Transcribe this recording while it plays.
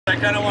I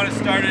kind of want to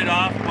start it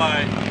off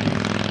by,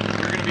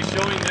 we're going to be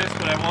showing this,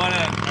 but I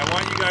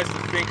want you guys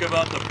to think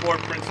about the 4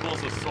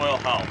 principles of soil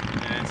health.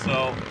 And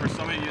so for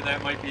some of you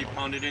that might be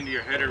pounded into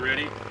your head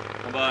already,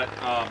 but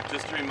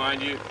just to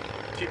remind you,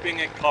 keeping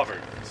it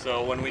covered.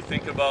 So when we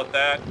think about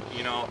that,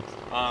 you know,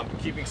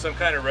 keeping some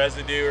kind of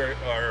residue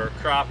or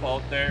crop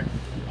out there,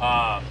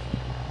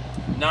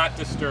 not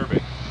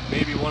disturbing.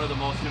 Maybe one of the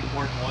most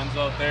important ones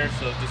out there.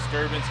 So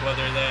disturbance,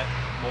 whether that,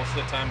 most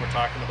of the time we're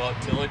talking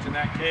about tillage in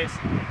that case,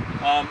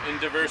 and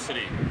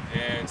diversity.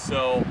 And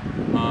so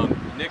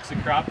Nick's a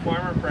crop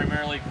farmer,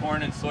 primarily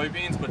corn and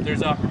soybeans, but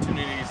there's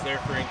opportunities there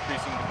for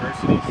increasing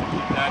diversity, so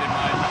keep that in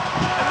mind.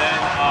 And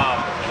then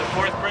the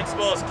 4th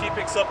principle is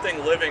keeping something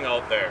living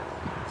out there.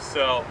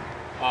 So,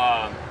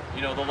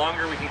 you know, the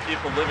longer we can keep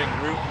a living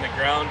root in the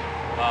ground,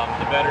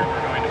 the better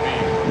we're going to be.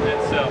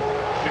 And so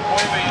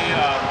before we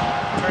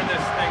turn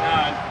this thing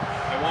on,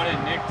 I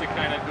wanted Nick to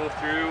kind of go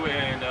through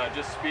and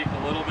just speak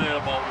a little bit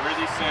about where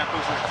these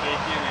samples are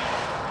taken and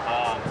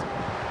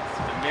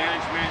the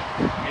management,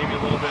 maybe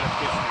a little bit of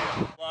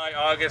history. July,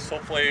 August,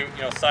 hopefully,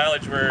 you know,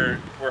 silage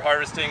we're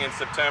harvesting in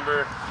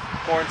September.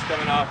 Corn's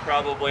coming off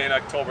probably in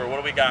October. What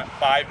do we got?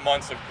 5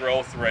 months of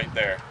growth right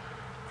there.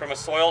 From a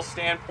soil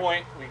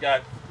standpoint, we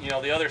got, you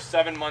know, the other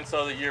 7 months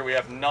of the year we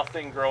have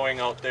nothing growing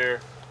out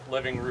there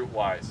living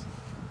root-wise.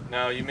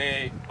 Now you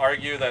may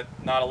argue that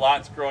not a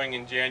lot's growing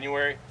in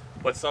January,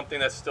 but something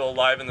that's still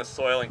alive in the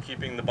soil and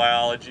keeping the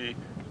biology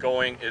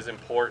going is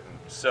important.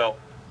 So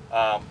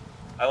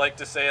I like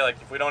to say,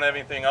 like, if we don't have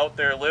anything out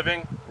there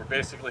living, we're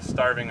basically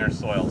starving our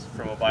soils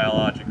from a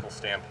biological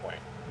standpoint.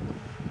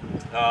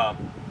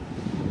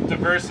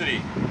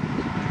 Diversity.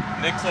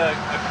 Nick's a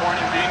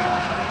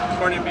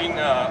corn and bean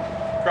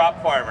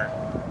crop farmer.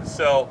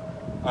 So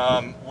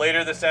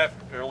later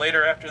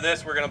after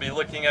this, we're going to be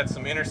looking at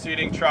some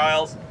interseeding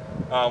trials.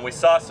 We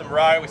saw some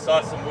rye, we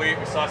saw some wheat,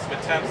 we saw some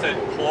attempts at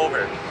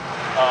clover.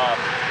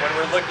 When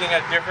we're looking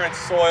at different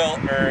soil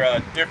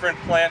or different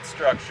plant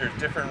structures,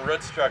 different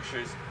root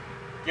structures,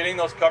 getting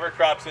those cover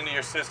crops into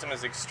your system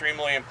is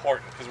extremely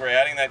important because we're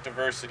adding that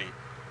diversity.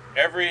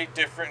 Every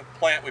different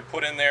plant we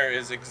put in there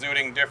is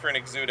exuding different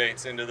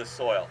exudates into the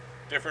soil,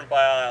 different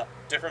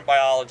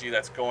biology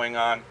that's going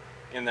on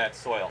in that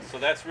soil. So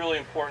that's really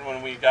important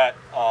when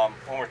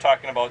we're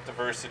talking about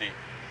diversity.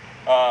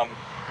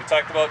 We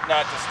talked about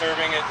not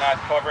disturbing it, not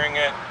covering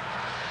it.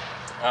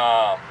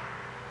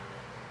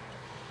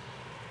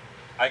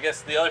 I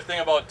guess the other thing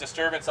about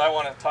disturbance I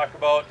want to talk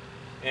about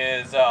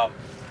is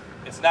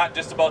it's not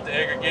just about the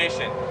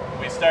aggregation.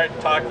 We start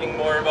talking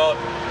more about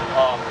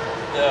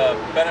the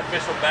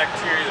beneficial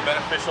bacteria, the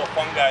beneficial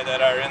fungi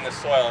that are in the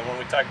soil. And when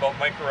we talk about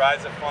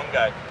mycorrhiza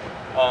fungi,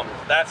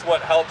 that's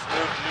what helps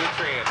move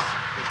nutrients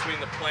between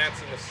the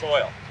plants and the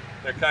soil.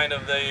 They're kind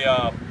of the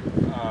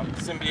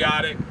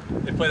symbiotic,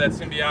 they play that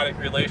symbiotic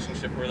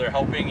relationship where they're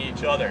helping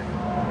each other.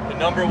 The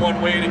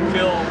 #1 way to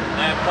kill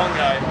that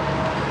fungi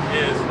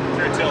is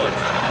through tillage.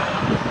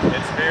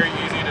 It's very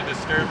easy to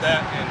disturb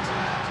that and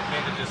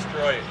to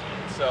destroy it.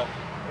 So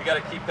we got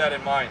to keep that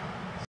in mind.